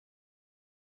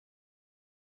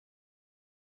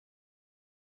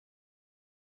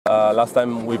Last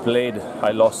time we played,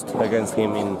 I lost against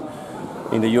him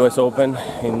in the US Open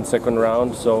in second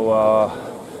round. So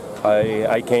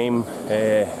I came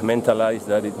mentalized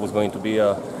that it was going to be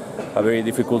a very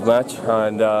difficult match,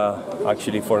 and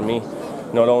actually for me,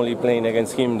 not only playing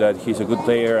against him, that he's a good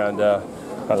player, and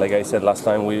like I said last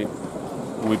time we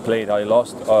played, I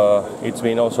lost. It's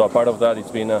been also a part of that.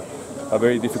 It's been a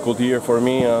very difficult year for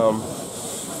me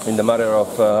in the matter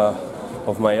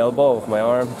of my elbow, of my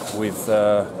arm, with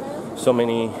so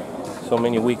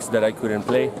many weeks that I couldn't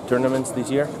play tournaments this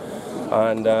year.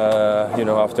 And you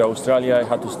know, after Australia I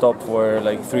had to stop for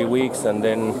like 3 weeks, and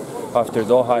then after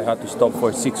Doha I had to stop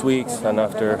for 6 weeks, and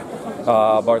after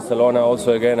Barcelona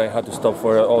also again I had to stop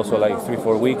for also like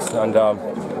 3-4 weeks. And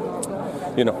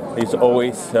you know, it's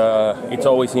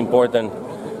always important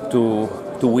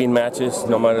to win matches,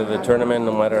 no matter the tournament,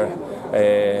 no matter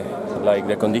like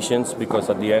the conditions, because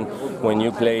at the end, when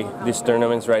you play these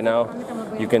tournaments right now,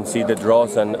 you can see the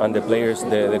draws and the players,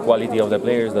 the quality of the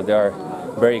players, that they are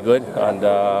very good, and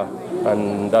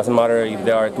doesn't matter if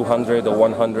there are 200 or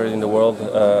 100 in the world,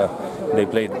 they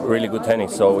played really good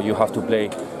tennis. So you have to play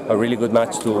a really good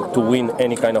match to win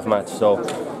any kind of match. So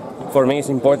for me, it's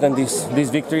important this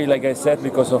victory, like I said,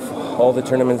 because of all the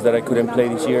tournaments that I couldn't play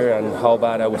this year and how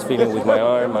bad I was feeling with my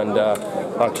arm. And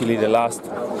actually the last,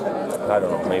 I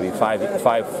don't know, maybe five,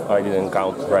 I didn't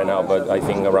count right now, but I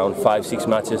think around 5-6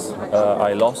 matches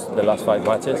I lost, the last 5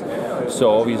 matches. So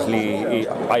obviously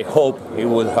I hope it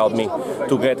will help me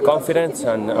to get confidence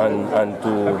and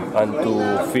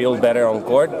to feel better on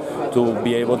court, to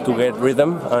be able to get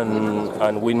rhythm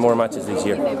and win more matches this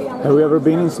year. Have you ever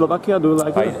been in Slovakia? Do you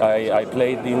like it? I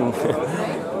played in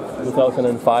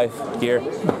 2005 here,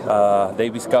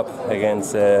 Davis Cup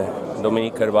against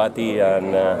Dominic Carbati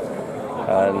and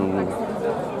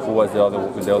who was the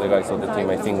other guys of the team?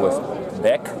 I think was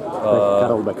Beck,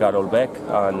 Karol Beck,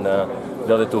 and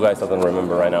the other 2 guys I don't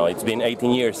remember right now. It's been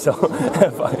 18 years, so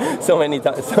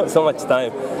so much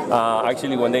time.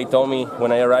 Actually, when they told me,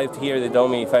 when I arrived here, they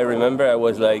told me if I remember, I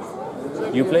was like,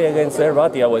 "You play against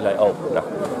Carbati?" I was like, "Oh no."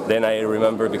 Then I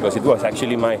remember, because it was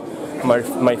actually my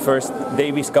first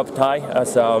Davis Cup tie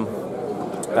as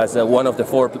one of the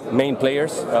 4 main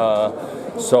players.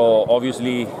 So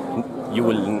obviously you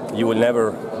will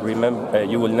never remember,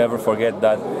 you will never forget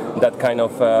that kind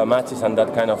of matches and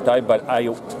that kind of tie. But I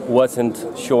wasn't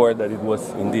sure that it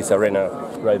was in this arena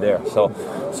right there. So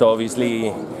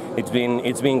obviously it's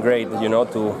been great, you know,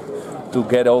 to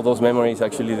get all those memories.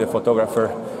 Actually, the photographer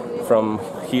from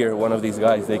here, one of these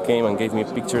guys, they came and gave me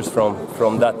pictures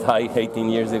from that tie 18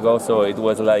 years ago. So it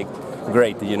was like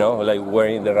great, you know, like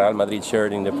wearing the Real Madrid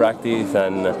shirt in the practice,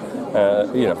 and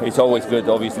you know, it's always good,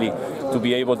 obviously, to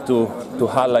be able to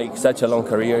have like such a long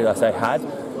career as I had,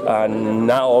 and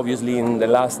now obviously in the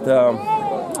last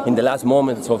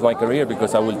moments of my career,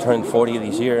 because I will turn 40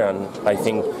 this year, and I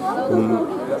think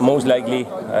most likely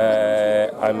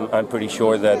I'm pretty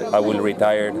sure that I will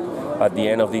retire at the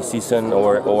end of this season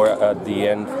or at the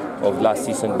end of last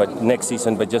season, but next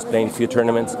season, but just playing a few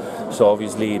tournaments. So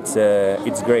obviously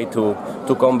it's great to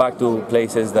come back to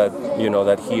places that, you know,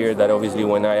 that obviously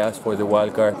when I asked for the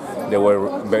wildcard, they were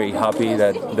very happy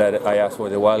that I asked for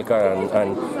the wildcard,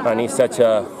 and it's such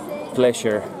a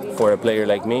pleasure for a player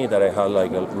like me that I had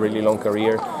like a really long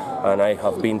career, and I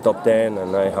have been top 10,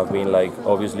 and I have been like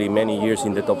obviously many years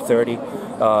in the top 30.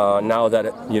 Now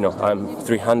that, you know, I'm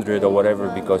 300 or whatever,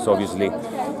 because obviously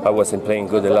I wasn't playing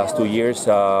good the last 2 years.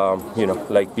 You know,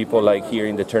 like people like here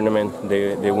in the tournament,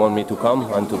 they want me to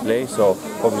come and to play. So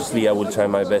obviously I will try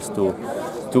my best to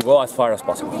go as far as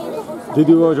possible. Did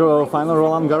you watch your final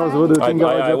Roland Garros? What do you think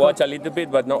about I watched a little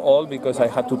bit, but not all, because I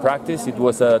had to practice. It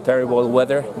was a terrible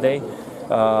weather day.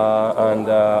 And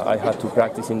I had to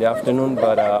practice in the afternoon,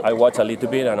 but I watched a little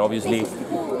bit, and obviously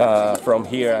from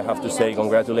here I have to say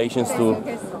congratulations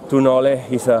to Nole.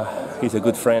 He's a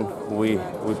good friend. We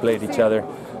played each other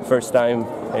first time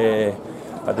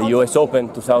at the US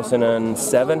Open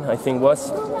 2007, I think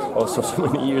was, also so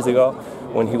many years ago,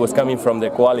 when he was coming from the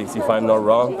qualis, if I'm not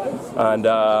wrong. And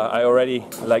I already,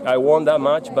 like, I won that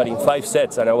match, but in 5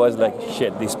 sets, and I was like,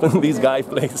 shit, this guy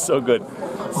plays so good.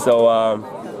 So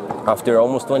after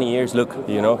almost 20 years, look,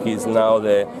 you know, he's now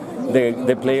the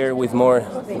player with more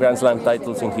Grand Slam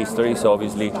titles in history. So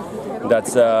obviously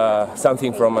that's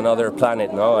something from another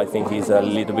planet, no? I think he's a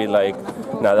little bit like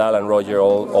Nadal and Roger,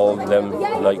 all them,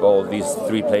 like all these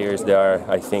 3 players, they are,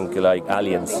 I think, like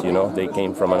aliens, you know? They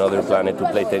came from another planet to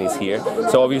play tennis here.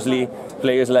 So obviously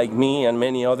players like me and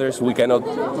many others, we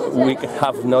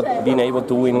have not been able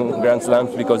to win Grand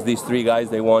Slams, because these 3 guys,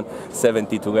 they won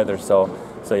 70 together. So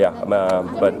yeah,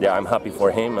 but yeah, I'm happy for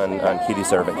him, and he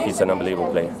deserves it. He's an unbelievable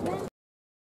player.